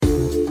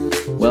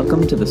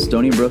Welcome to the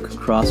Stony Brook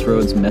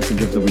Crossroads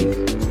Message of the Week.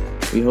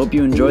 We hope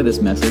you enjoy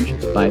this message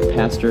by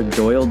Pastor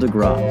Doyle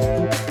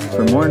DeGraw.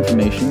 For more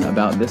information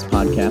about this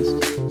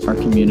podcast, our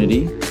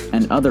community,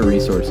 and other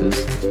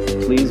resources,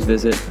 please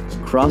visit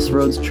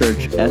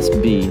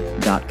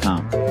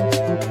crossroadschurchsb.com.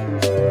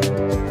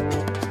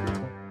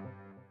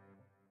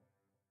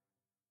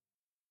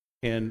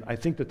 And I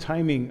think the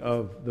timing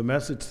of the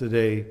message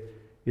today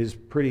is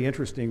pretty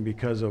interesting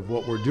because of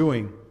what we're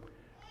doing,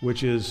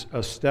 which is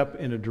a step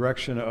in a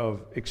direction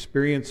of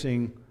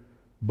experiencing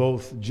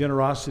both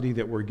generosity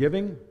that we're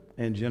giving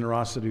and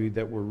generosity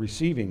that we're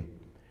receiving.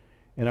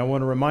 And I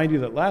want to remind you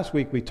that last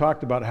week we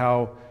talked about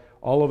how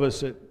all of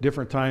us at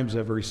different times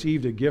have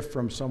received a gift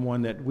from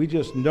someone that we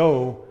just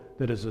know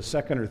that is a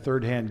second or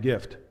third hand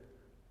gift,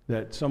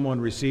 that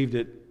someone received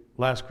it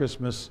last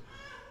Christmas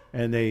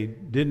and they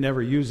didn't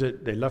ever use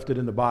it, they left it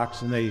in the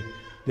box, and they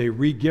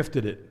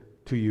re-gifted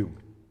it to you.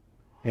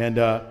 And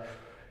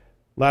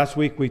last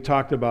week we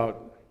talked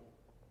about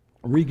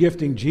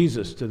re-gifting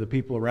Jesus to the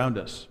people around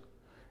us.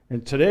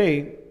 And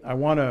today I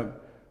want to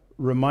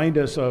remind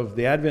us of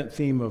the Advent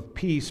theme of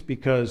peace,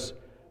 because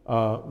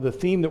the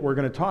theme that we're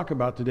going to talk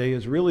about today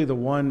is really the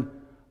one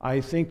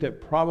I think that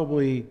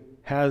probably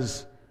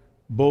has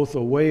both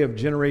a way of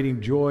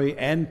generating joy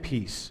and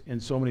peace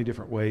in so many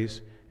different ways.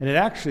 And it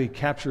actually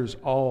captures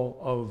all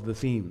of the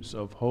themes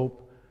of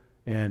hope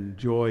and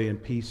joy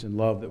and peace and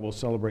love that we'll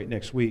celebrate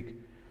next week.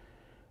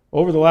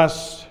 Over the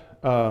last,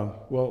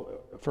 for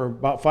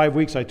about 5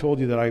 weeks, I told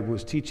you that I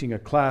was teaching a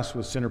class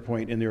with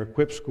Centerpoint in their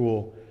Equip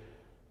School,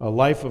 a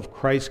Life of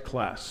Christ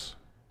class.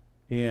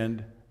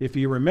 And if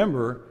you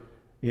remember,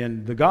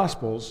 in the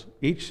Gospels,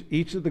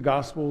 each of the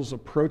Gospels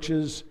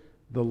approaches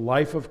the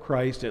life of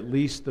Christ, at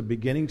least the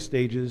beginning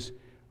stages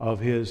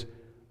of his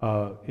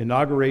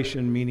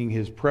inauguration, meaning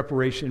his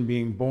preparation,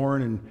 being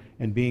born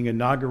and being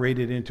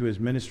inaugurated into his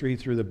ministry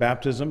through the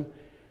baptism.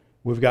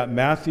 We've got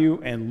Matthew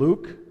and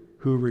Luke,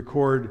 who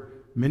record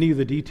many of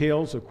the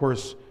details. Of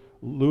course,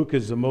 Luke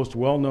is the most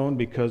well-known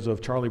because of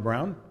Charlie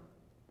Brown,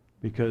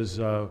 because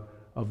of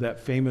that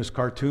famous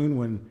cartoon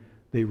when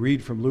they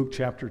read from Luke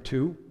chapter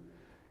 2.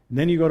 And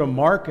then you go to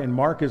Mark, and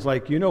Mark is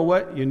like, you know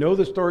what? You know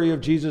the story of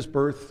Jesus'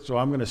 birth, so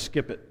I'm going to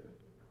skip it.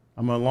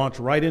 I'm going to launch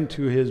right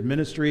into his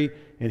ministry,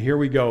 and here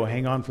we go.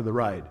 Hang on for the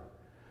ride.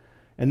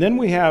 And then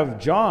we have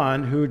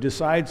John, who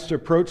decides to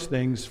approach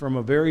things from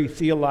a very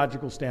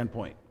theological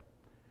standpoint.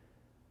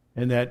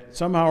 And that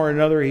somehow or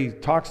another he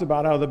talks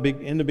about how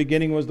in the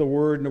beginning was the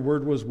Word, and the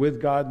Word was with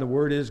God, and the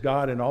Word is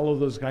God, and all of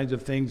those kinds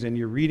of things. And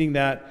you're reading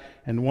that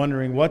and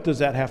wondering, what does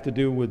that have to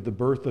do with the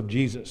birth of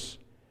Jesus?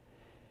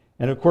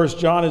 And of course,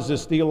 John is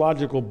this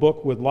theological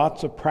book with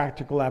lots of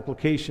practical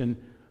application,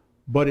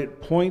 but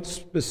it points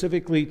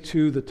specifically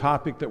to the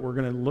topic that we're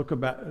going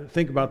to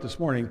think about this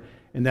morning,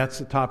 and that's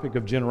the topic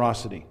of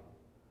generosity.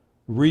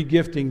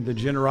 Regifting the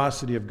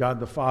generosity of God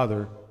the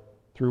Father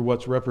through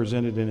what's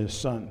represented in His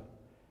Son.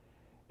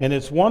 And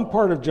it's one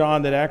part of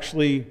John that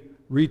actually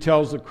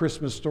retells the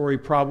Christmas story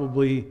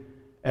probably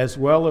as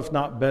well, if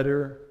not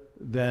better,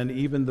 than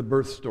even the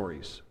birth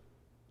stories.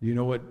 Do you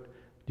know what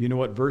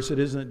verse it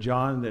is in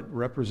John that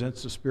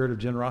represents the spirit of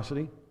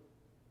generosity?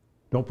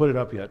 Don't put it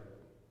up yet.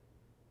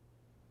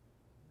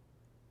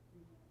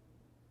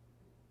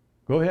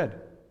 Go ahead.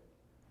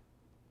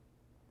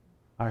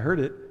 I heard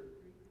it.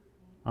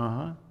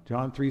 John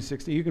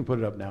 3:16. You can put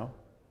it up now.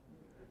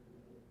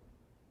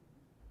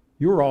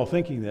 You were all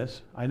thinking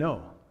this, I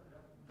know.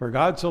 For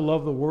God so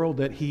loved the world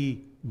that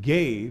He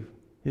gave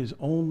His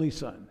only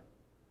Son,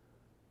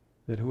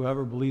 that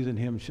whoever believes in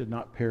Him should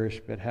not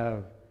perish but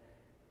have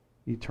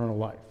eternal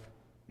life.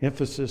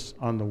 Emphasis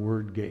on the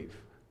word gave.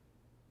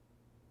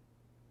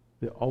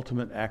 The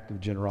ultimate act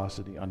of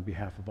generosity on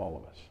behalf of all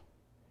of us.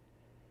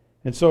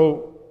 And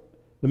so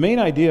the main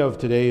idea of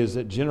today is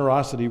that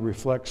generosity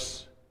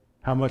reflects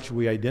how much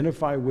we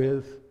identify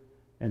with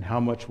and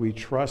how much we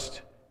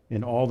trust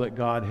in all that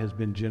God has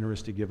been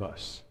generous to give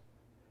us.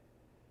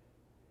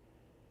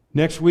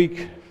 Next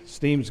week's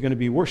theme is going to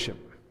be worship.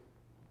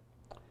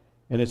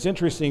 And it's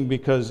interesting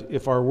because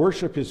if our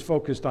worship is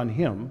focused on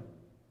Him,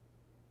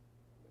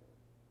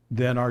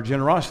 then our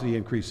generosity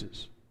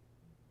increases.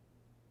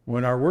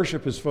 When our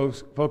worship is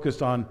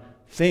focused on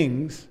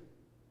things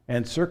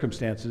and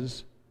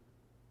circumstances,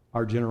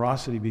 our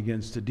generosity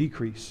begins to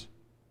decrease.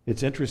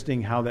 It's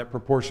interesting how that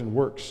proportion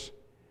works.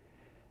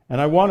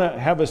 And I want to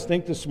have us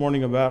think this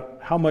morning about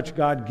how much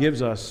God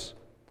gives us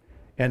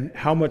and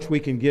how much we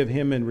can give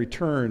Him in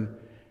return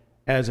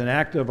as an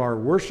act of our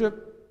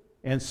worship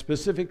and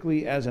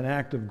specifically as an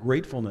act of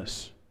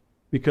gratefulness.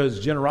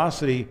 Because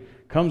generosity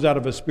comes out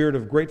of a spirit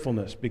of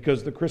gratefulness,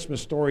 because the Christmas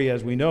story,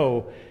 as we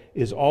know,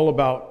 is all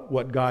about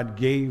what God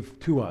gave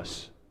to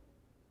us.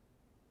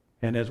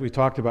 And as we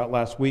talked about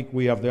last week,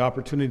 we have the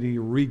opportunity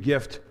to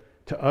re-gift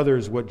to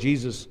others what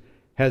Jesus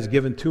has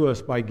given to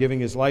us by giving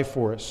His life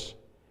for us.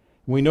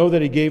 We know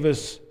that He gave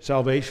us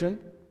salvation.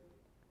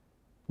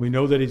 We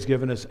know that He's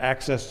given us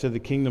access to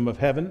the kingdom of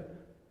heaven.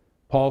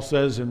 Paul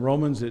says in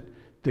Romans that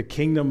the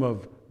kingdom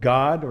of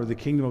God or the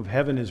kingdom of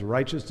heaven is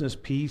righteousness,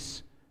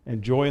 peace,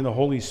 and joy in the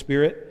Holy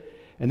Spirit.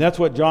 And that's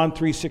what John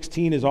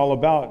 3:16 is all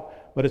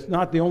about. But it's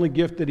not the only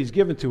gift that he's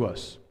given to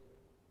us.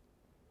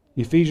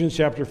 Ephesians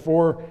chapter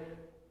 4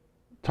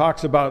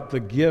 talks about the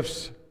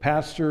gifts: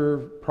 pastor,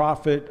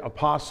 prophet,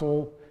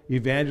 apostle,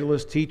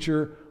 evangelist,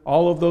 teacher.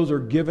 All of those are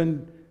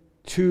given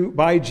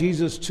by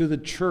Jesus to the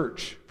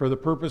church for the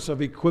purpose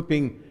of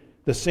equipping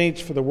the saints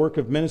for the work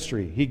of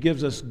ministry. He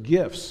gives us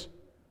gifts.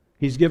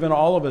 He's given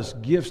all of us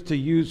gifts to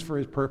use for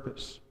his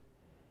purpose.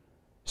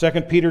 2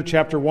 Peter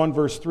chapter 1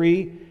 verse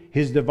 3,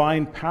 his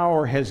divine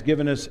power has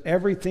given us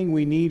everything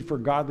we need for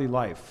godly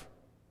life.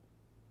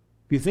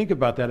 If you think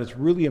about that, it's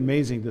really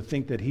amazing to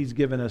think that he's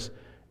given us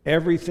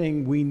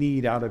everything we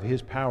need out of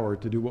his power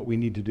to do what we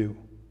need to do.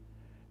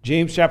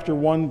 James chapter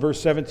 1 verse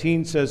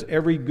 17 says,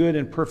 every good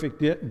and perfect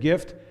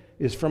gift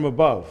is from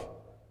above,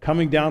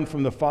 coming down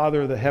from the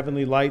Father of the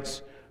heavenly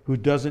lights, who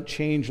doesn't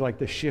change like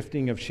the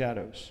shifting of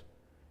shadows.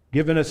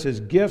 Given us his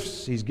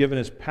gifts, he's given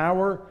us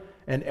power,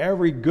 and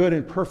every good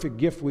and perfect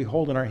gift we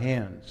hold in our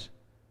hands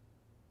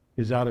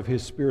is out of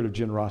his spirit of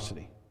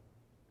generosity.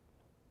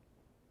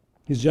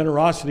 His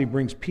generosity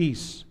brings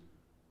peace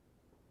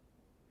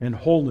and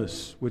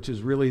wholeness, which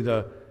is really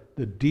the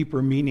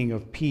deeper meaning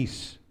of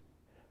peace,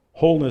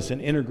 wholeness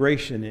and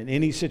integration in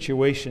any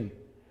situation.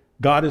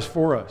 God is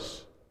for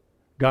us.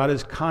 God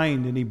is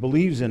kind and he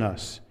believes in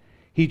us.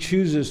 He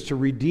chooses to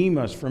redeem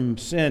us from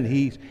sin.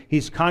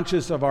 He's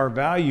conscious of our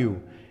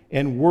value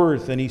and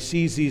worth, and he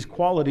sees these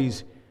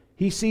qualities.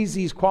 He sees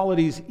these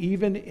qualities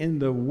even in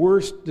the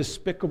worst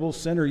despicable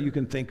sinner you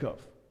can think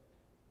of.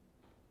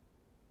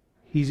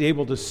 He's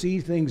able to see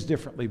things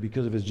differently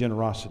because of his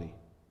generosity.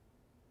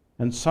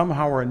 And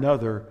somehow or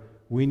another,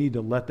 we need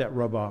to let that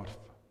rub off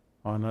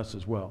on us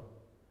as well.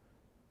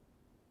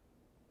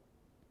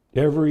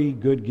 Every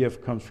good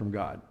gift comes from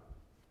God.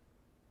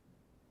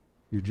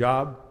 Your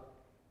job,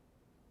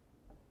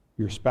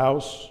 your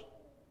spouse,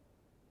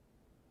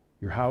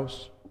 your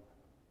house,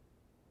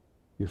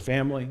 your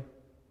family,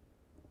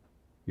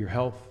 your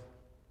health.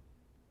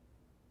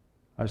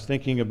 I was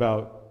thinking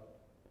about,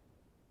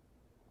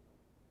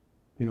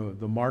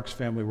 the Marks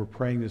family were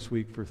praying this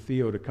week for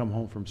Theo to come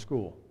home from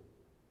school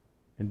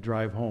and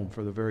drive home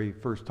for the very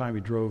first time.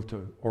 He drove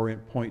to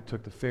Orient Point,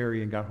 took the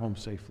ferry, and got home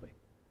safely.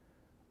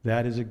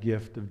 That is a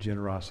gift of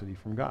generosity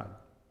from God.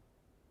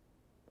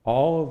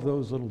 All of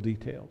those little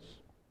details,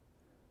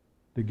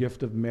 the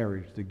gift of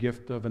marriage, the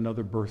gift of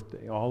another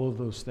birthday, all of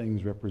those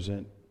things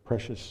represent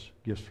precious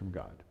gifts from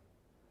God.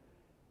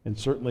 And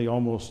certainly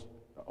almost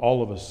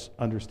all of us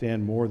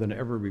understand more than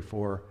ever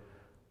before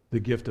the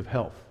gift of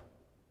health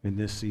in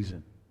this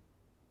season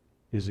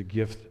is a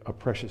gift, a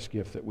precious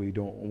gift that we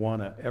don't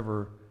want to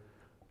ever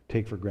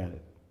take for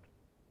granted.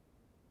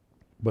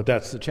 But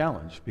that's the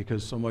challenge,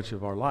 because so much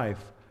of our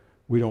life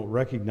we don't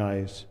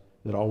recognize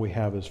that all we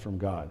have is from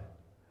God,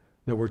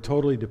 that we're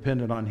totally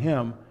dependent on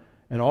him,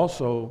 and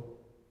also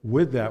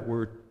with that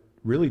we're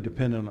really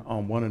dependent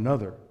on one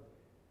another.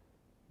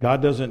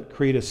 God doesn't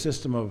create a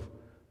system of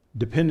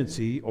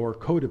dependency or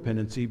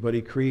codependency, but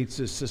he creates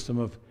this system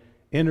of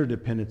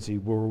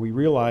interdependency where we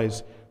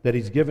realize that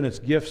he's given us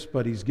gifts,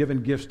 but he's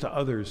given gifts to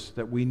others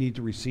that we need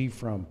to receive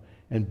from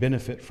and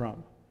benefit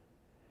from.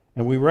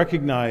 And we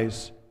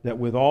recognize that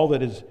with all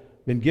that has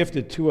been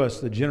gifted to us,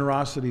 the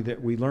generosity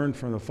that we learned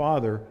from the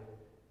Father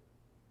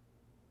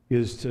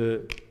is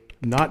to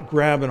not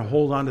grab and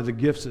hold on to the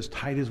gifts as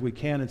tight as we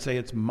can and say,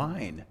 it's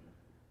mine.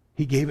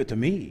 He gave it to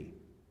me.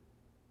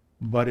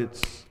 But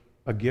it's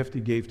a gift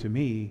he gave to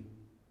me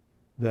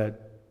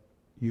that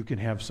you can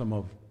have some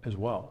of as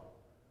well.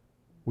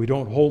 We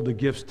don't hold the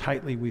gifts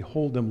tightly, we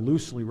hold them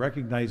loosely,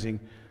 recognizing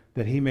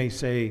that he may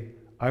say,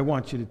 I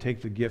want you to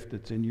take the gift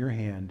that's in your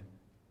hand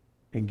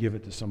and give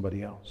it to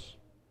somebody else.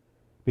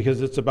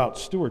 Because it's about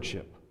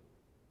stewardship.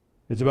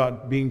 It's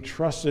about being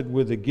trusted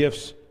with the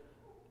gifts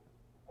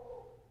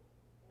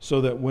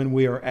so that when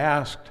we are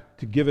asked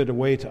to give it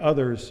away to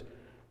others,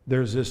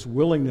 there's this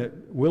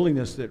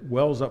willingness that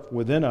wells up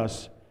within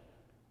us,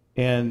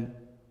 and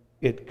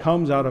it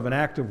comes out of an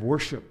act of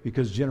worship,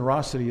 because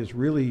generosity is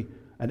really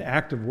an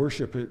act of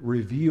worship. It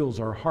reveals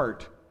our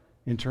heart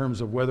in terms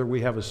of whether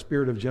we have a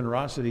spirit of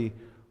generosity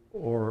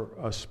or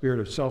a spirit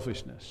of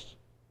selfishness.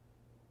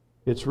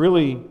 It's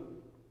really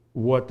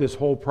what this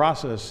whole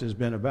process has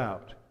been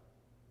about.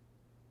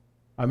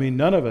 I mean,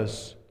 none of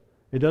us,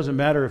 it doesn't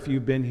matter if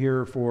you've been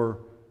here for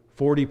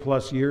 40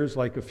 plus years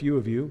like a few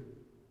of you.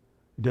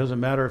 It doesn't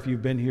matter if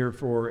you've been here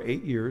for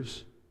 8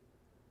 years.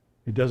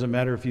 It doesn't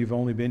matter if you've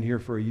only been here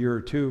for a year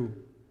or two.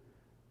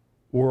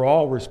 We're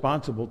all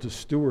responsible to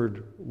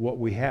steward what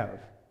we have.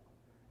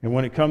 And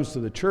when it comes to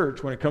the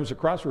church, when it comes to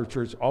Crossroads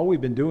Church, all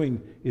we've been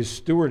doing is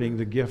stewarding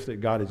the gift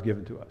that God has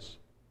given to us.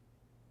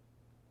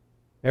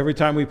 Every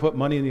time we put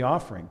money in the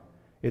offering,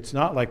 it's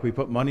not like we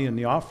put money in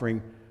the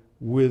offering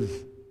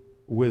with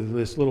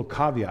this little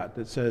caveat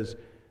that says,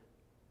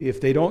 if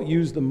they don't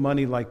use the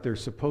money like they're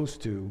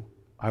supposed to,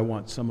 I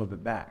want some of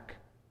it back.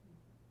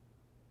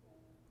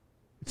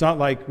 It's not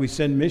like we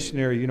send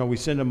missionaries, we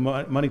send them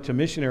money to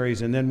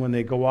missionaries, and then when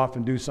they go off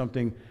and do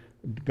something,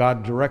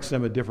 God directs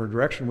them a different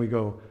direction. We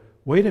go,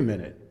 wait a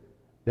minute,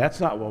 that's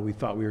not what we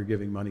thought we were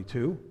giving money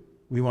to.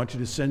 We want you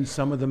to send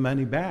some of the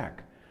money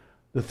back.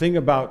 The thing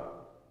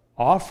about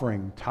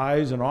offering,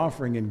 tithes and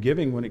offering and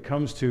giving, when it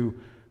comes to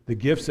the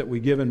gifts that we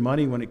give in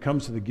money, when it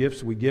comes to the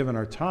gifts we give in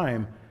our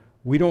time,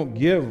 we don't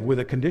give with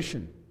a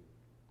condition.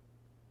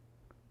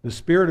 The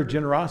spirit of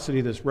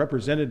generosity that's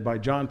represented by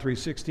John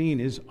 3:16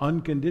 is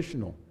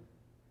unconditional.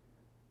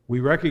 We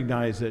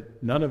recognize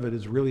that none of it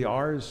is really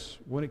ours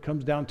when it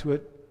comes down to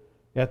it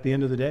at the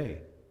end of the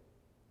day.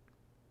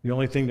 The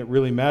only thing that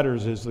really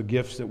matters is the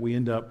gifts that we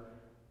end up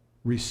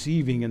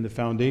receiving in the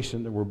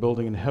foundation that we're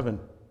building in heaven.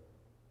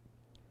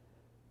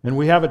 And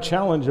we have a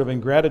challenge of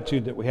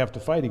ingratitude that we have to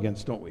fight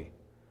against, don't we?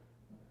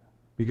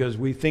 Because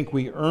we think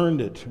we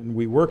earned it and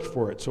we worked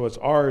for it, so it's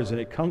ours and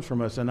it comes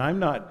from us. And I'm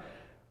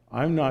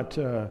not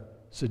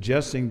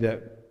suggesting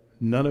that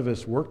none of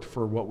us worked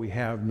for what we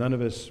have. None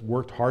of us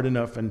worked hard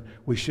enough and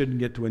we shouldn't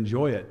get to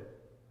enjoy it.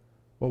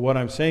 But what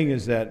I'm saying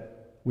is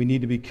that we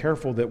need to be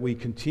careful that we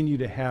continue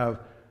to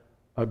have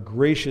a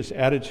gracious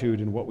attitude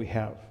in what we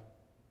have.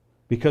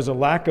 Because a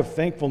lack of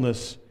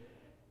thankfulness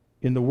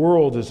in the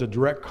world is a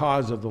direct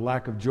cause of the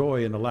lack of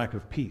joy and the lack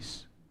of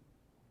peace.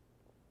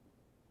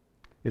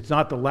 It's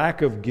not the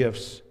lack of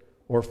gifts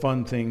or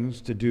fun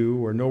things to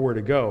do or nowhere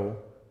to go.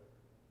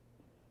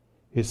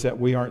 It's that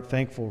we aren't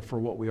thankful for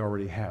what we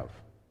already have.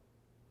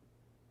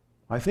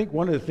 I think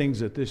one of the things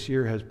that this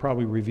year has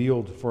probably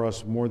revealed for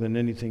us more than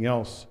anything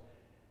else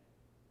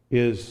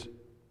is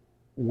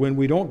when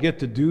we don't get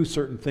to do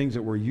certain things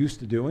that we're used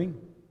to doing,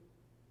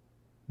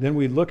 then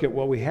we look at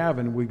what we have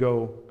and we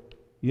go,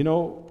 you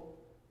know,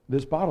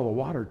 this bottle of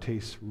water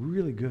tastes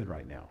really good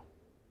right now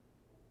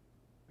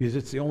because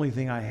it's the only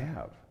thing I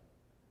have.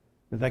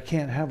 That I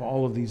can't have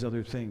all of these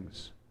other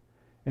things.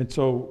 And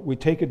so we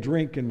take a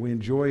drink and we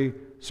enjoy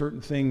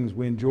certain things.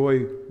 We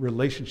enjoy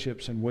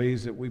relationships in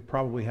ways that we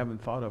probably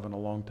haven't thought of in a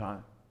long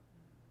time.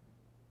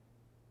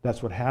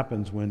 That's what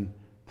happens when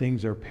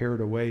things are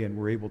pared away and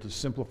we're able to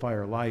simplify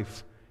our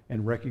life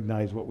and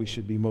recognize what we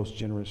should be most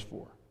generous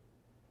for.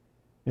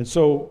 And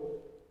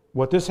so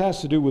what this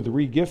has to do with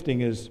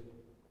regifting is,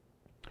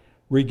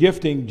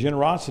 regifting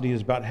generosity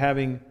is about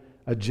having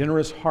a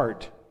generous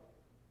heart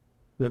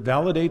that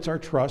validates our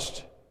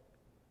trust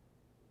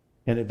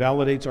and it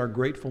validates our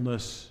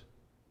gratefulness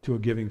to a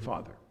giving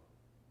Father.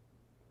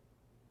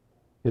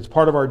 It's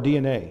part of our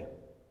DNA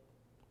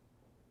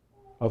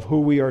of who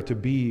we are to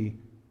be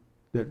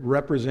that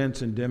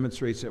represents and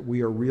demonstrates that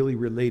we are really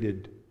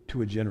related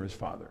to a generous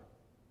Father.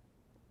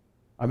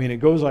 I mean, it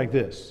goes like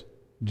this.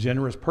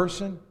 Generous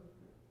person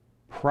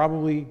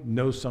probably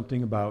knows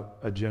something about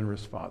a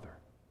generous Father.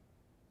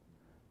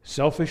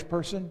 Selfish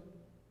person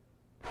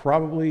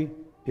probably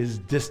is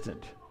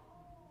distant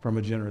from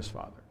a generous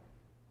Father.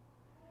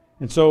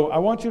 And so I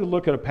want you to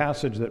look at a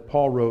passage that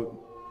Paul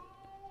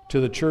wrote to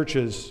the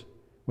churches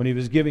when he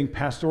was giving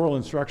pastoral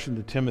instruction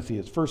to Timothy.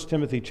 It's 1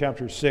 Timothy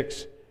chapter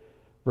 6,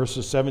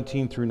 verses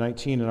 17 through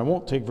 19. And I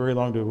won't take very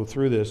long to go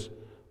through this,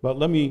 but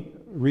let me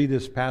read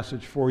this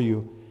passage for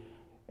you.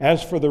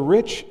 As for the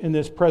rich in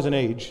this present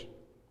age,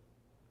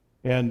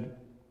 and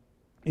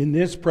in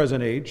this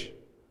present age,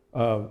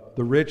 the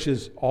rich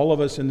is all of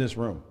us in this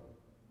room.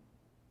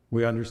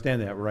 We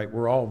understand that, right?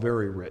 We're all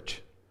very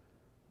rich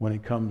when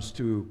it comes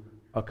to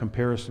a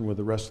comparison with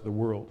the rest of the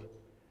world.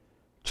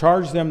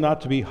 Charge them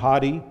not to be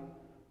haughty,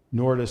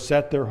 nor to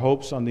set their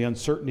hopes on the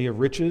uncertainty of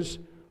riches,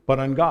 but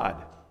on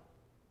God,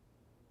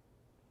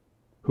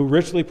 who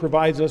richly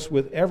provides us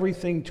with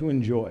everything to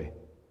enjoy.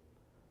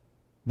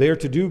 They are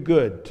to do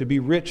good, to be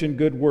rich in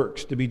good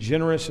works, to be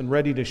generous and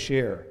ready to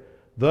share,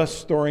 thus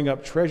storing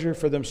up treasure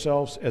for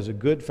themselves as a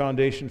good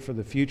foundation for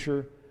the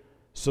future,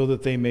 so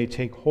that they may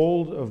take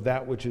hold of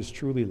that which is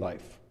truly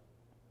life.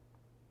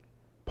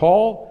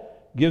 Paul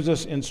gives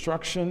us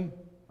instruction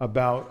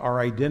about our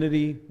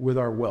identity with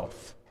our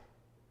wealth.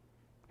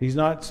 He's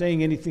not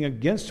saying anything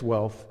against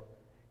wealth.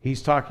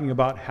 He's talking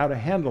about how to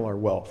handle our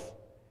wealth.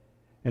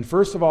 And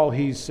first of all,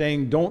 he's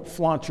saying don't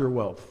flaunt your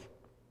wealth.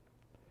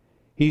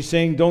 He's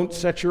saying don't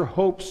set your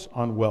hopes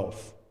on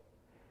wealth.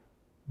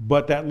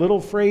 But that little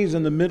phrase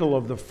in the middle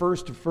of the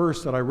first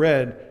verse that I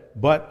read,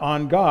 but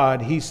on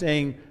God, he's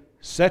saying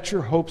set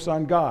your hopes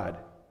on God,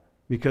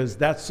 because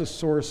that's the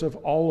source of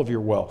all of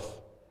your wealth.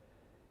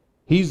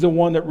 He's the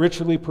one that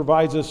richly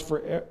provides us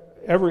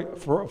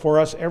for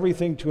us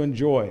everything to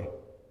enjoy.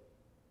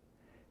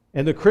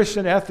 And the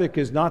Christian ethic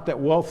is not that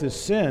wealth is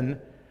sin.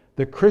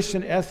 The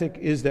Christian ethic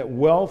is that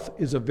wealth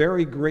is a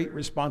very great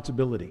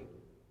responsibility.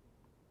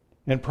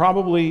 And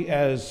probably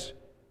as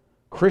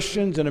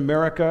Christians in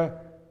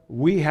America,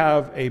 we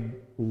have a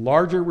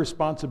larger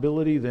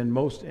responsibility than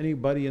most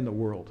anybody in the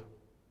world,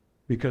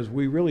 because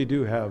we really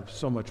do have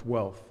so much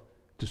wealth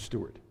to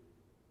steward,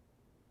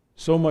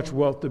 so much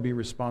wealth to be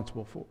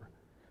responsible for,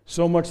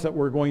 so much that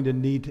we're going to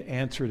need to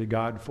answer to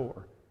God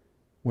for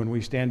when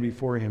we stand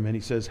before Him. And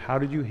He says, how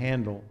did you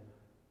handle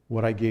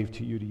what I gave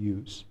to you to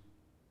use?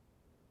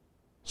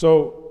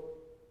 So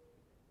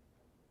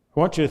I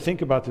want you to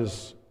think about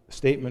this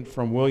statement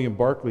from William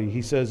Barclay.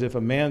 He says, if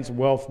a man's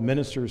wealth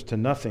ministers to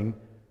nothing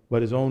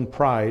but his own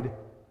pride,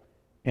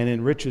 and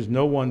enriches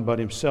no one but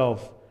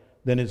himself,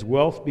 then his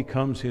wealth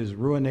becomes his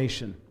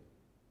ruination,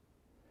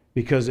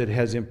 because it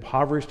has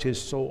impoverished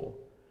his soul.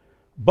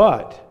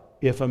 But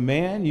if a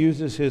man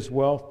uses his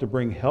wealth to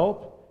bring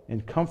help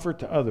and comfort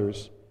to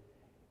others,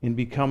 in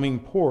becoming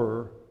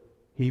poorer,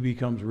 he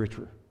becomes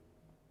richer.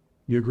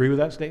 You agree with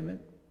that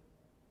statement?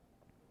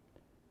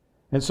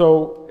 And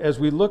so, as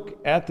we look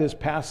at this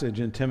passage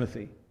in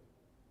Timothy,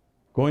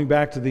 going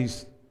back to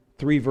these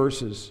 3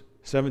 verses,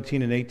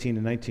 17 and 18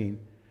 and 19,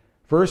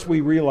 first we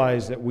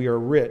realize that we are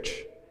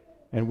rich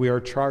and we are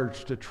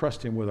charged to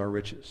trust him with our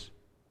riches.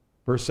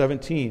 Verse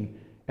 17,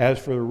 as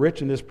for the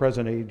rich in this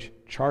present age,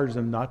 charge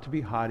them not to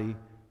be haughty,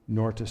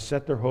 nor to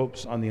set their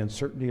hopes on the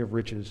uncertainty of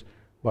riches,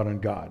 but on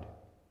God.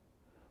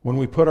 When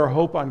we put our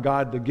hope on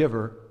God, the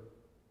giver,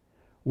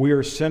 we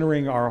are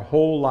centering our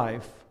whole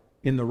life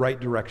in the right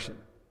direction.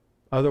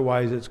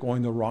 Otherwise, it's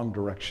going the wrong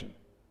direction.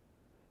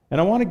 And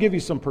I want to give you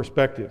some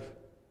perspective.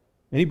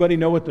 Anybody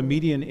know what the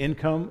median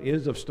income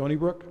is of Stony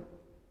Brook?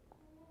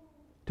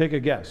 Take a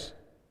guess.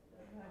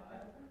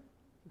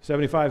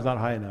 75 is not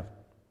high enough.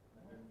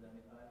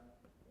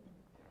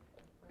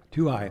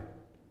 Too high.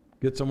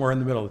 Get somewhere in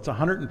the middle. It's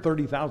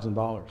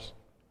 $130,000.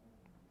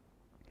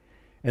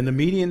 And the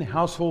median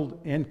household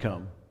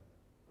income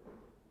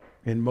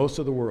in most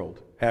of the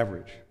world,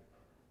 average,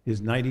 is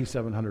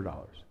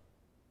 $9,700.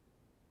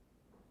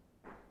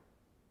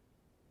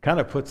 Kind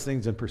of puts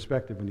things in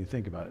perspective when you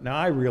think about it. Now,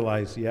 I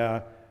realize,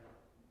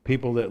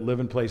 people that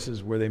live in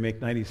places where they make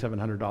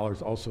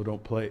 $9,700 also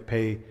don't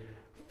pay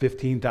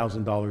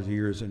 $15,000 a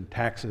year in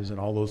taxes and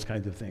all those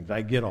kinds of things.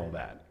 I get all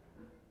that.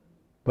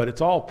 But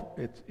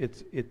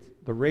the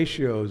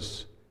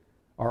ratios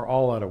are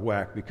all out of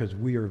whack because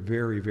we are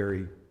very,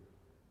 very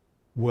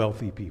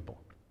wealthy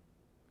people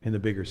in the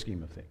bigger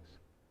scheme of things.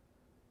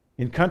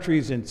 In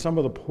some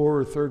of the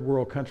poorer third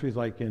world countries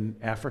like in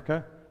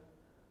Africa,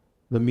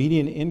 the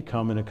median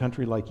income in a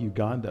country like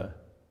Uganda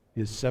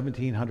is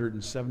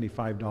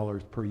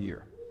 $1,775 per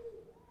year.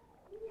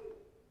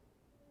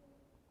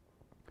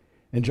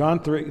 And John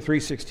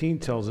 3:16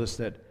 tells us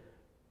that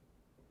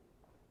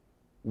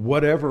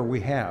whatever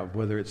we have,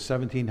 whether it's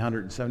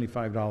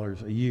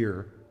 $1,775 a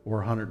year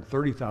or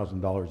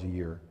 $130,000 a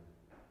year,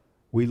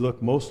 we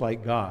look most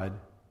like God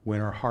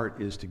when our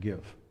heart is to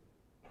give.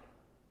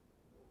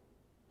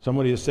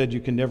 Somebody has said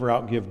you can never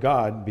outgive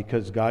God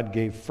because God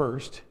gave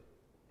first.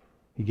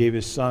 He gave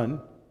his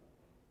Son.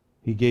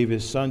 He gave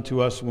his Son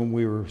to us when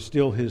we were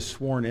still his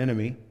sworn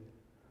enemy.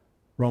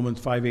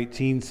 Romans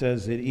 5:18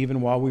 says that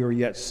even while we were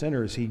yet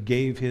sinners, he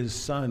gave his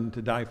Son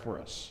to die for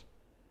us.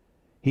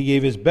 He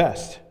gave his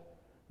best.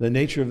 The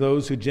nature of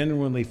those who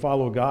genuinely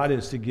follow God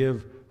is to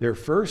give their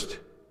first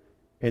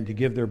and to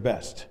give their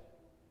best.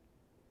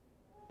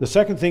 The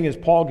second thing is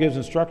Paul gives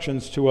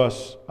instructions to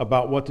us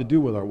about what to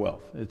do with our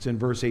wealth. It's in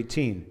verse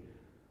 18.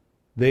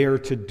 They are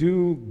to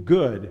do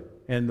good.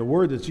 And the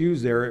word that's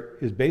used there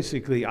is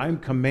basically, I'm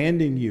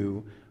commanding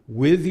you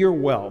with your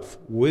wealth,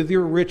 with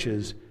your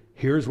riches,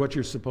 here's what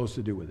you're supposed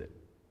to do with it.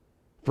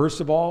 First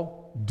of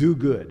all, do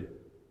good.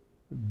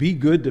 Be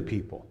good to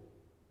people.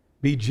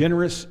 Be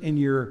generous in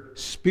your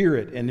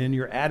spirit and in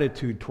your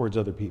attitude towards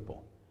other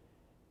people.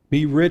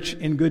 Be rich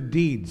in good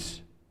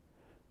deeds.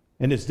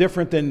 And it's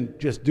different than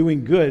just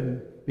doing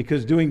good,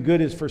 because doing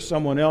good is for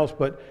someone else,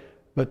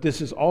 but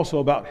this is also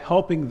about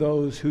helping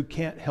those who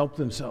can't help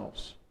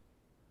themselves.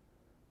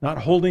 Not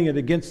holding it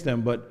against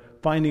them, but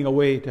finding a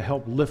way to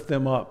help lift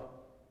them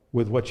up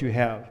with what you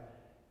have.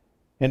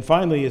 And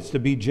finally, it's to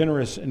be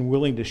generous and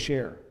willing to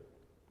share.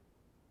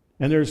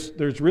 And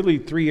there's really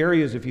 3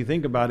 areas, if you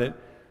think about it,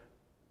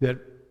 that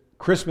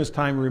Christmas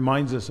time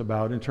reminds us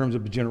about in terms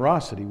of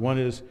generosity. One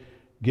is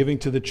giving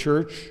to the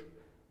church,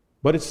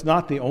 but it's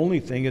not the only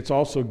thing. It's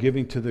also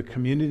giving to the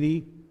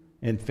community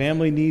and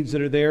family needs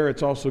that are there.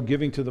 It's also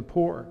giving to the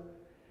poor.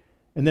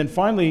 And then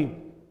finally,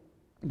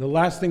 the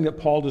last thing that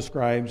Paul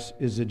describes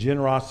is the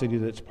generosity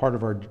that's part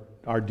of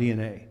our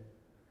DNA.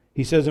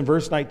 He says in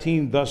verse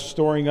 19, thus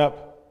storing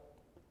up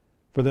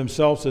for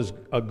themselves as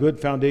a good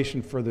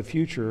foundation for the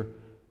future,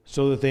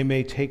 so that they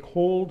may take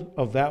hold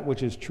of that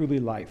which is truly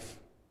life.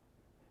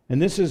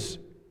 And this is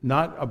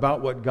not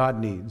about what God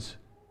needs,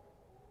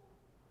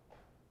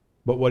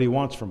 but what he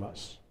wants from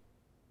us.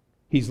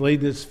 He's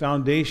laid this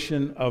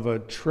foundation of a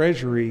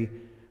treasury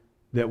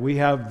that we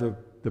have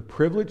the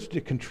privilege to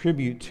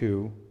contribute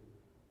to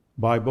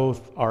by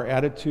both our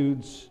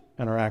attitudes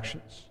and our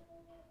actions.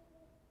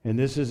 And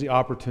this is the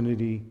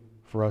opportunity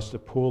for us to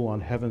pull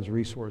on heaven's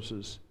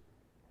resources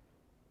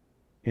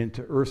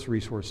into earth's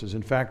resources.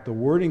 In fact, the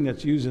wording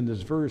that's used in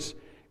this verse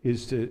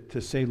is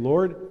to say,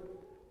 Lord,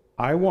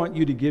 I want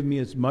you to give me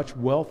as much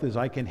wealth as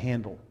I can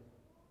handle.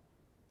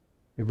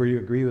 Everybody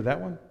agree with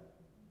that one?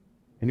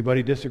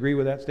 Anybody disagree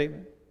with that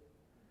statement?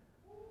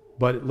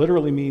 But it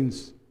literally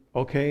means,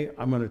 okay,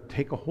 I'm going to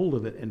take a hold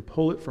of it and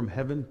pull it from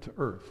heaven to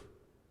earth.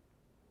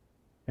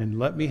 And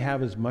let me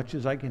have as much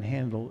as I can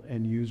handle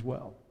and use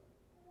well.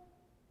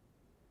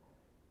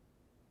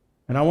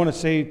 And I want to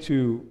say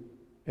to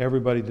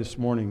everybody this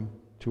morning,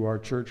 to our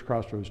church,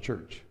 Crossroads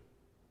Church,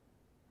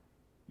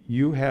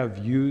 you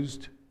have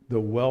used the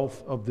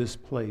wealth of this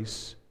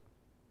place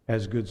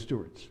as good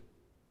stewards.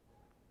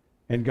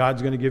 And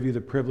God's going to give you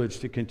the privilege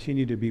to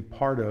continue to be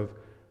part of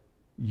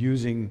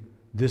using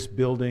this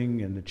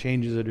building and the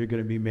changes that are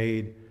going to be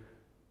made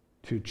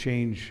to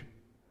change,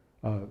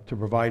 to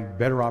provide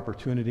better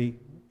opportunity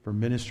for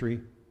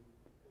ministry.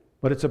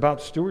 But it's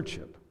about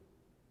stewardship.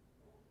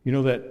 You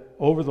know that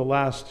over the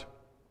last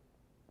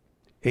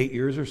 8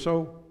 years or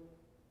so,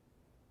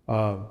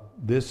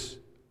 this,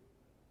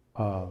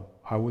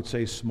 I would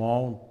say,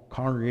 small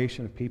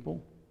congregation of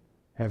people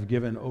have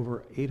given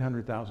over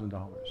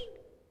 $800,000.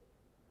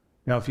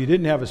 Now, if you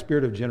didn't have a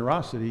spirit of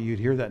generosity, you'd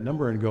hear that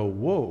number and go,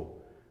 whoa,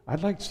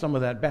 I'd like some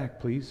of that back,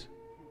 please.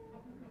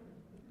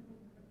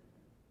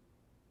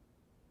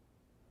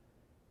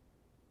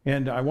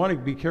 And I want to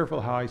be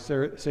careful how I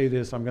say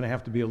this. I'm going to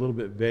have to be a little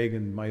bit vague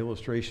in my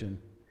illustration.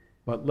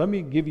 But let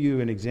me give you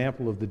an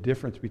example of the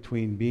difference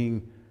between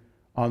being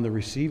on the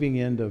receiving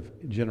end of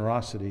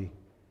generosity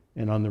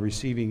and on the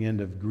receiving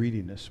end of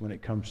greediness when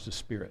it comes to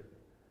spirit.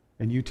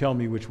 And you tell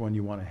me which one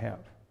you want to have.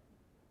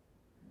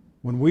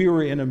 When we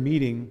were in a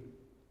meeting,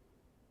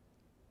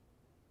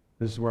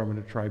 this is where I'm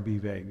going to try to be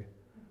vague.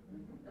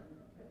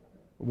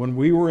 When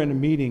we were in a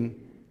meeting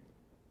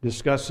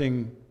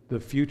discussing the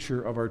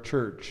future of our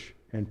church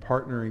and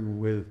partnering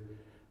with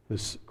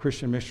the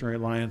Christian Missionary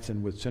Alliance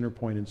and with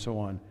Centerpoint and so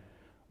on,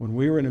 when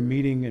we were in a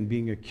meeting and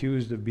being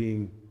accused of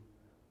being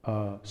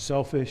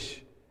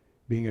selfish,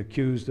 being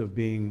accused of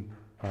being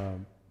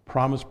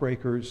promise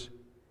breakers,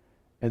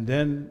 and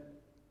then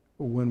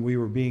when we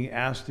were being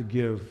asked to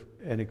give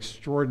an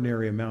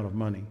extraordinary amount of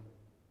money,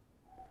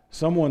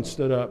 someone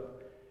stood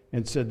up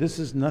and said, "This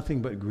is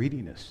nothing but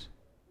greediness."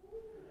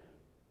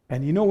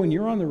 And you know, when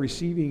you're on the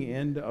receiving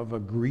end of a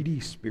greedy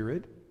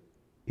spirit,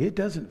 it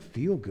doesn't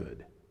feel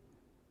good.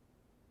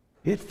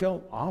 It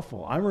felt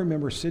awful. I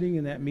remember sitting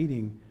in that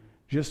meeting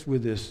just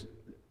with this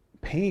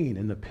pain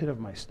in the pit of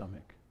my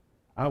stomach.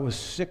 I was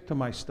sick to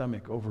my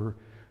stomach over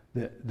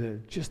the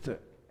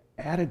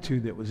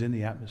attitude that was in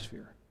the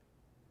atmosphere.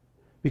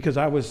 Because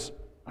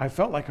I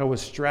felt like I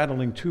was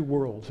straddling two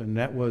worlds, and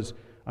that was,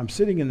 I'm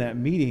sitting in that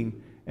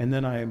meeting, and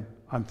then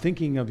I'm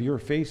thinking of your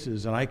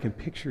faces, and I can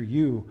picture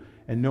you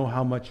and know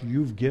how much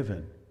you've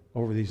given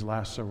over these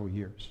last several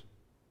years,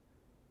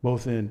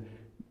 both in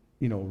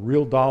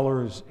real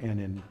dollars and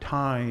in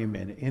time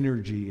and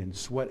energy and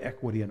sweat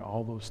equity and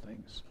all those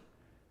things.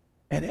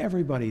 And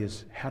everybody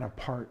has had a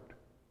part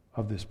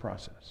of this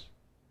process.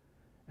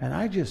 And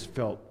I just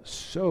felt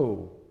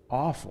so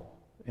awful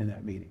in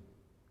that meeting.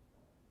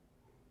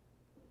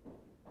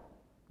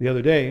 The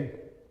other day,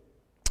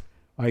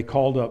 I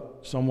called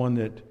up someone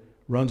that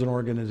runs an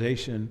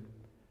organization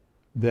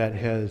that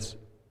has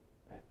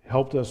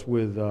helped us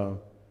with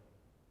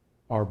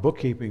our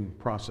bookkeeping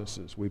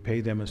processes. We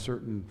pay them a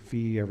certain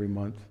fee every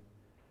month,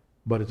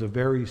 but it's a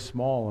very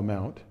small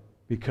amount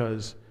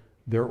because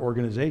their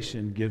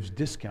organization gives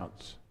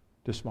discounts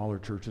to smaller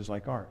churches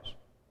like ours.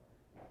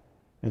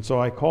 And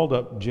so I called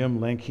up Jim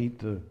Lankheat,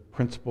 the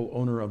principal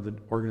owner of the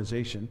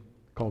organization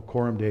called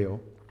Coram Deo,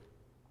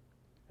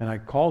 and I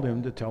called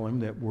him to tell him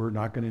that we're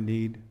not going to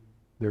need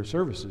their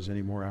services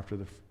anymore after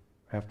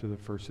the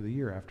first of the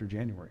year, after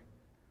January.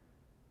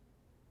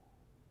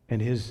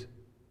 And his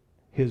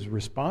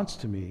response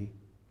to me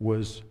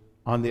was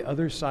on the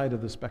other side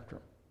of the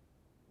spectrum.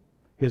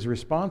 His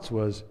response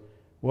was,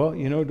 "Well,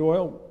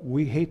 Doyle,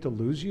 we hate to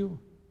lose you,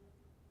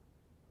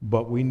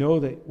 but we know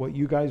that what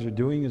you guys are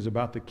doing is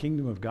about the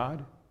kingdom of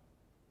God,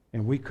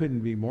 and we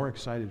couldn't be more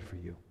excited for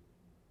you.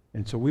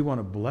 And so we want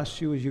to bless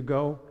you as you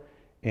go,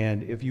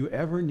 and if you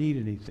ever need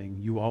anything,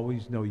 you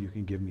always know you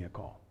can give me a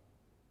call."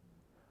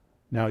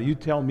 Now, you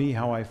tell me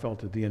how I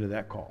felt at the end of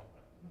that call,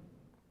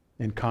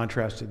 in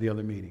contrast to the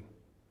other meeting.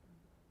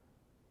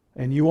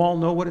 And you all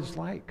know what it's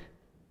like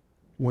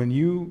when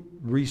you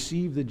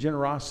receive the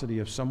generosity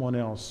of someone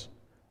else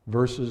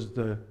versus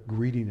the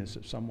greediness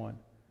of someone.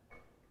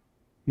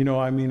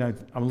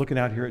 I'm looking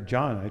out here at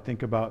John. I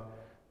think about,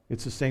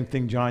 it's the same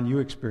thing, John, you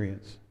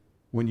experience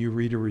when you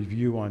read a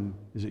review on,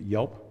 is it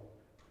Yelp?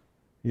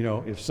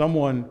 If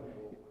someone,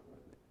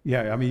 you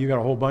got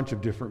a whole bunch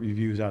of different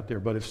reviews out there,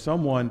 but if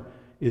someone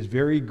is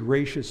very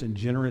gracious and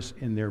generous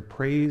in their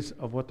praise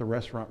of what the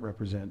restaurant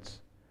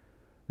represents,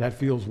 that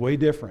feels way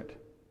different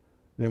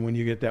than when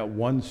you get that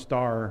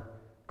 1-star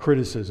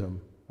criticism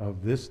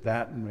of this,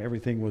 that, and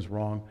everything was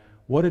wrong.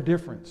 What a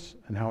difference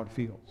in how it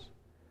feels.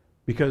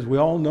 Because we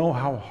all know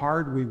how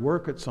hard we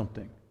work at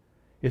something.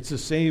 It's the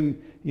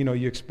same,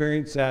 you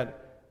experience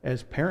that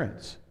as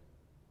parents.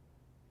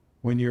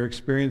 When you're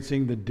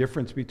experiencing the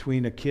difference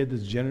between a kid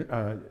that's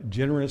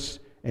generous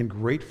and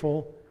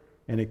grateful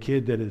and a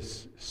kid that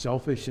is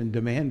selfish and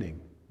demanding.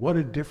 What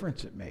a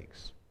difference it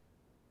makes.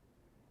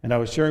 And I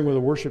was sharing with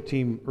the worship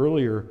team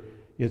earlier,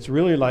 it's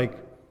really like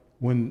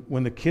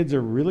when the kids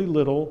are really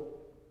little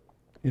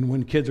and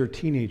when kids are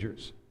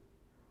teenagers.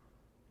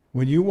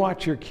 When you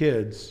watch your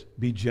kids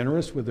be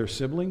generous with their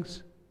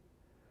siblings,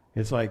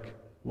 it's like,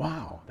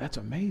 wow, that's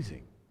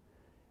amazing.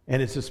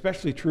 And it's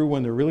especially true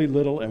when they're really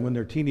little and when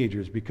they're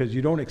teenagers because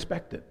you don't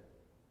expect it.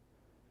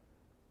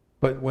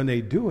 But when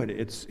they do it,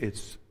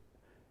 it's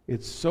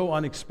so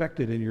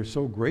unexpected, and you're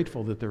so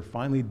grateful that they're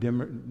finally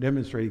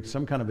demonstrating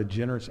some kind of a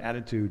generous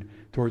attitude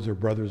towards their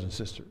brothers and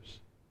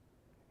sisters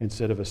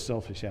instead of a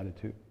selfish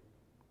attitude.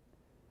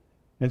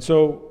 And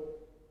so,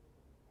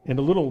 in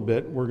a little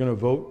bit, we're going to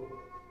vote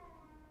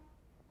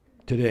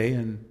today,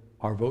 and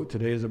our vote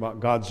today is about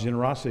God's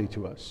generosity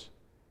to us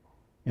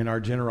and our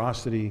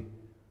generosity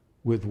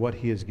with what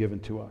He has given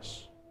to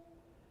us.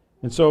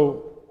 And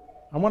so,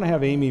 I want to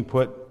have Amy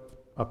put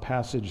a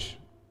passage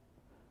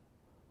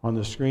on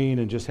the screen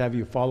and just have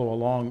you follow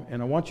along,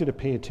 and I want you to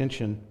pay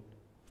attention.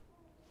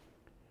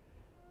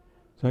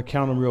 So I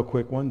count them real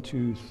quick. 1,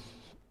 2,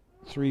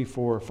 3,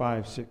 4,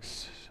 5,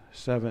 6,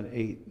 7,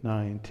 8,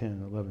 9,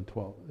 10, 11,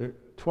 12.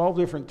 12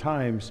 different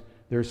times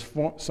there's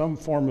some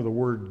form of the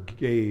word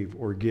gave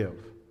or give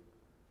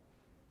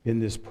in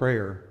this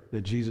prayer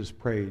that Jesus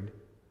prayed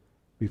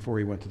before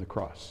He went to the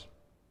cross.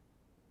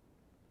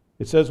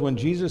 It says, when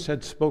Jesus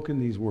had spoken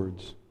these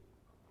words,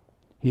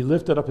 He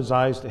lifted up His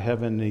eyes to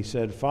heaven and He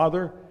said,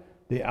 Father,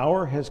 the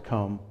hour has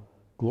come.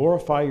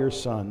 Glorify your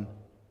Son,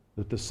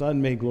 that the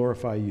Son may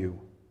glorify you.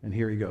 And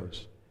here He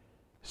goes.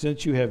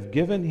 Since you have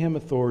given Him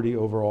authority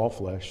over all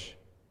flesh,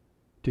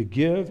 to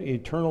give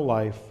eternal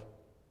life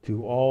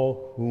to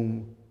all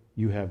whom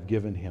you have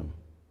given Him.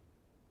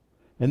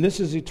 And this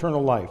is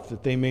eternal life,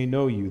 that they may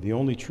know you, the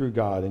only true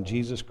God, and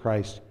Jesus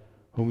Christ,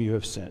 whom you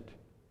have sent.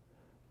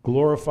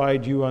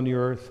 Glorified you on the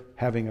earth,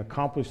 having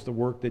accomplished the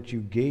work that you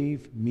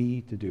gave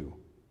me to do.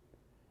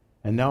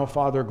 And now,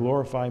 Father,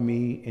 glorify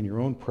me in your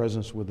own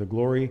presence with the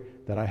glory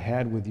that I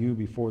had with you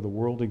before the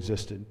world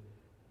existed.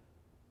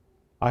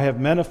 I have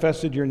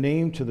manifested your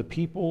name to the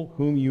people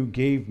whom you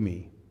gave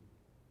me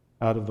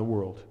out of the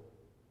world.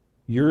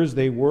 Yours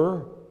they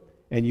were,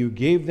 and you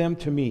gave them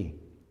to me,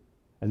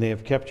 and they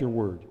have kept your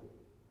word.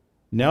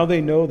 Now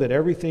they know that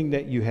everything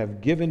that you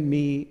have given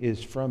me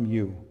is from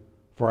you,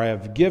 for I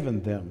have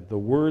given them the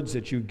words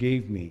that you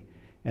gave me,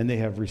 and they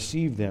have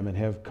received them and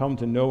have come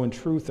to know in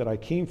truth that I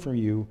came from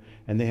you,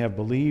 and they have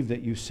believed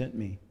that you sent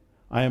me.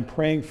 I am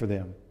praying for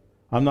them.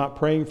 I'm not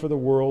praying for the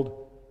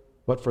world,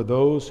 but for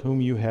those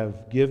whom you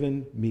have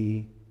given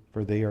me,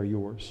 for they are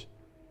yours.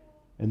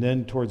 And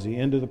then towards the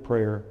end of the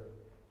prayer,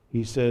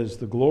 he says,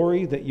 the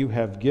glory that you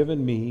have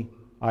given me,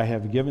 I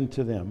have given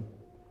to them,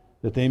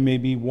 that they may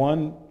be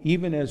one,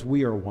 even as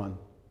we are one.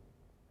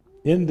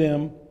 In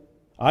them,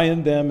 I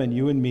in them, and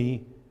you in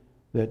me,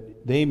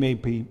 that they may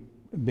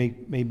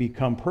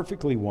become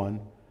perfectly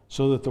one,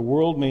 so that the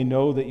world may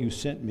know that you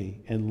sent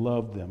me and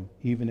loved them,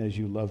 even as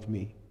you loved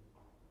me.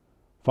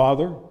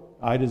 Father,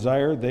 I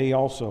desire they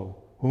also,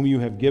 whom you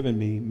have given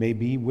me, may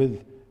be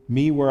with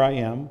me where I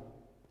am,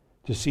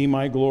 to see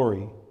my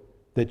glory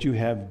that you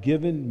have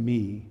given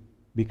me,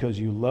 because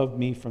you loved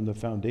me from the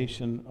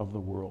foundation of the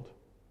world.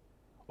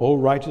 O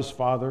righteous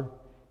Father,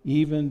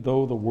 even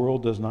though the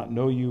world does not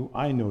know you,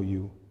 I know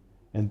you,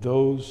 and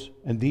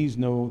these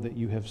know that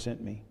you have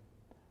sent me.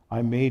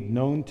 I made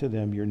known to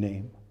them your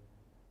name,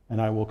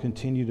 and I will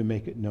continue to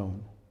make it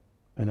known.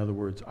 In other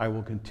words, I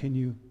will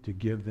continue to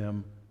give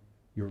them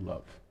your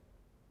love,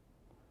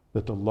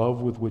 that the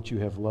love with which you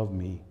have loved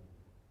me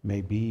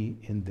may be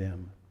in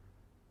them,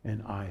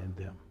 and I in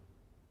them.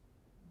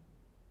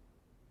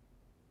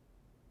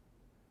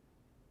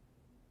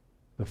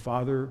 The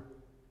Father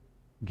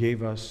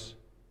gave us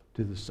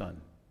to the Son.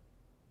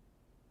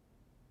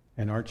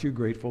 And aren't you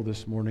grateful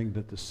this morning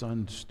that the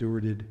Son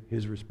stewarded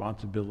His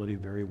responsibility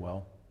very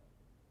well?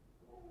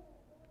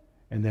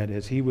 And that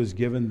as He was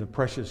given the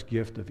precious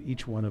gift of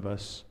each one of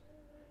us,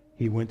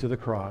 He went to the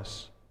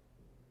cross,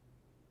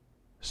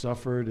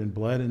 suffered and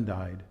bled and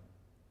died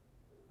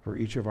for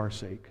each of our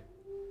sake,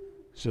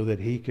 so that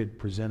He could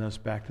present us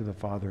back to the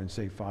Father and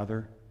say,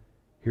 Father,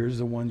 here's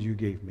the ones you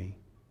gave me.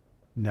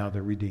 Now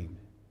they're redeemed.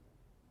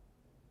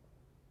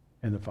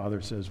 And the Father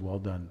says, well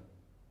done,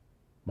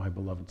 my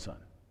beloved Son.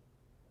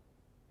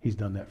 He's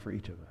done that for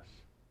each of us.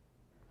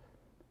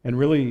 And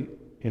really,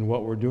 in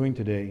what we're doing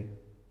today,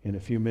 in a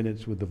few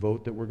minutes with the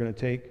vote that we're going to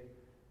take,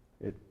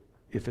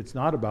 if it's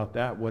not about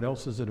that, what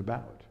else is it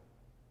about?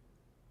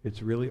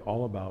 It's really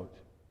all about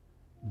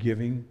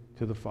giving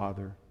to the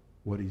Father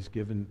what He's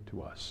given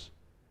to us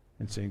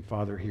and saying,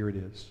 Father, here it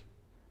is.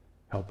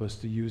 Help us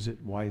to use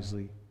it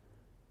wisely.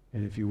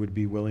 And if you would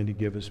be willing to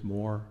give us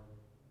more,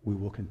 we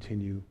will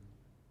continue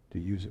to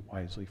use it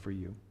wisely for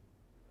you.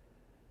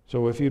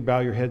 So if you'd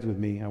bow your heads with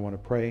me, I want to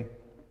pray.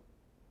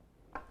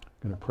 I'm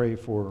going to pray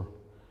for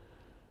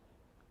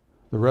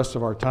the rest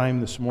of our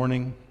time this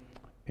morning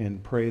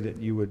and pray that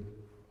you would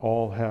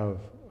all have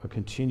a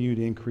continued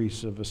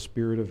increase of a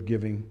spirit of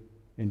giving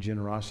and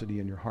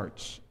generosity in your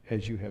hearts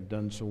as you have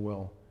done so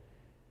well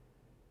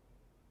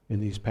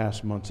in these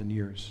past months and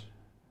years.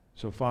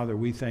 So, Father,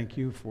 we thank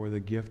you for the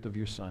gift of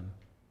your Son.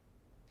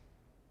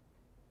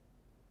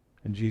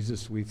 And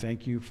Jesus, we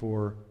thank you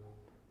for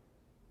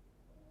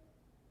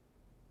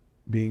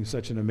being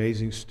such an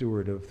amazing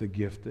steward of the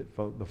gift that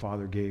the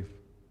Father gave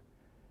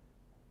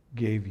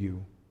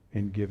you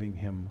in giving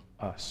Him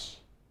us.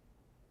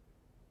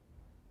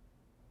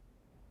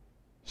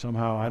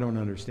 Somehow, I don't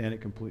understand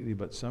it completely,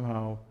 but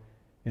somehow,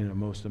 in a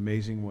most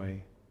amazing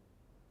way,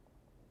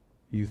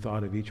 you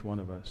thought of each one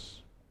of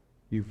us.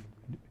 You've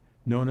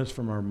known us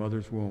from our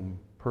mother's womb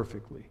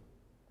perfectly.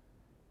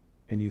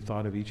 And you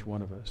thought of each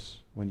one of us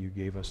when you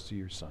gave us to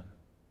your Son.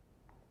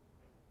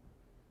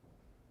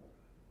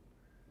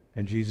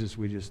 And Jesus,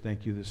 we just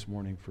thank you this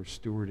morning for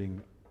stewarding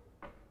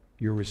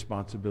your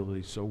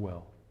responsibility so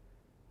well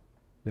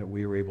that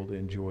we are able to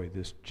enjoy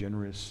this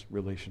generous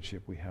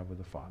relationship we have with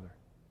the Father.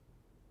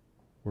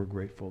 We're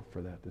grateful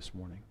for that this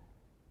morning.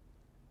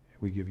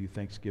 We give you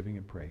thanksgiving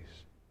and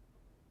praise.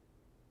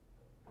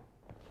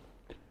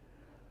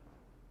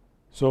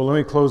 So let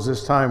me close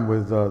this time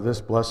with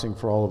this blessing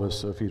for all of us.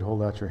 So if you'd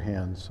hold out your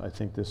hands, I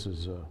think this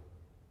is a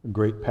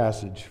great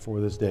passage for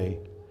this day.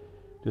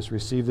 Just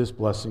receive this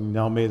blessing.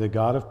 Now may the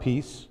God of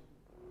peace,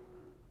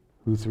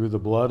 who through the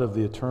blood of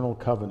the eternal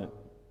covenant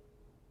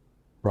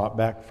brought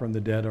back from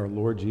the dead our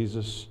Lord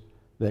Jesus,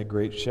 that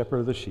great shepherd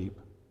of the sheep,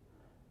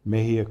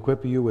 may he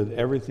equip you with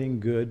everything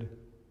good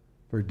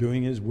for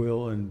doing his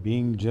will and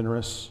being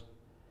generous,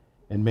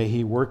 and may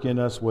he work in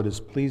us what is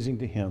pleasing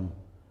to him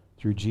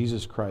through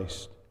Jesus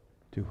Christ,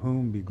 to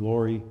whom be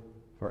glory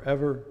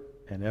forever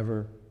and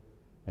ever.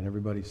 And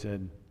everybody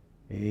said,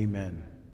 amen.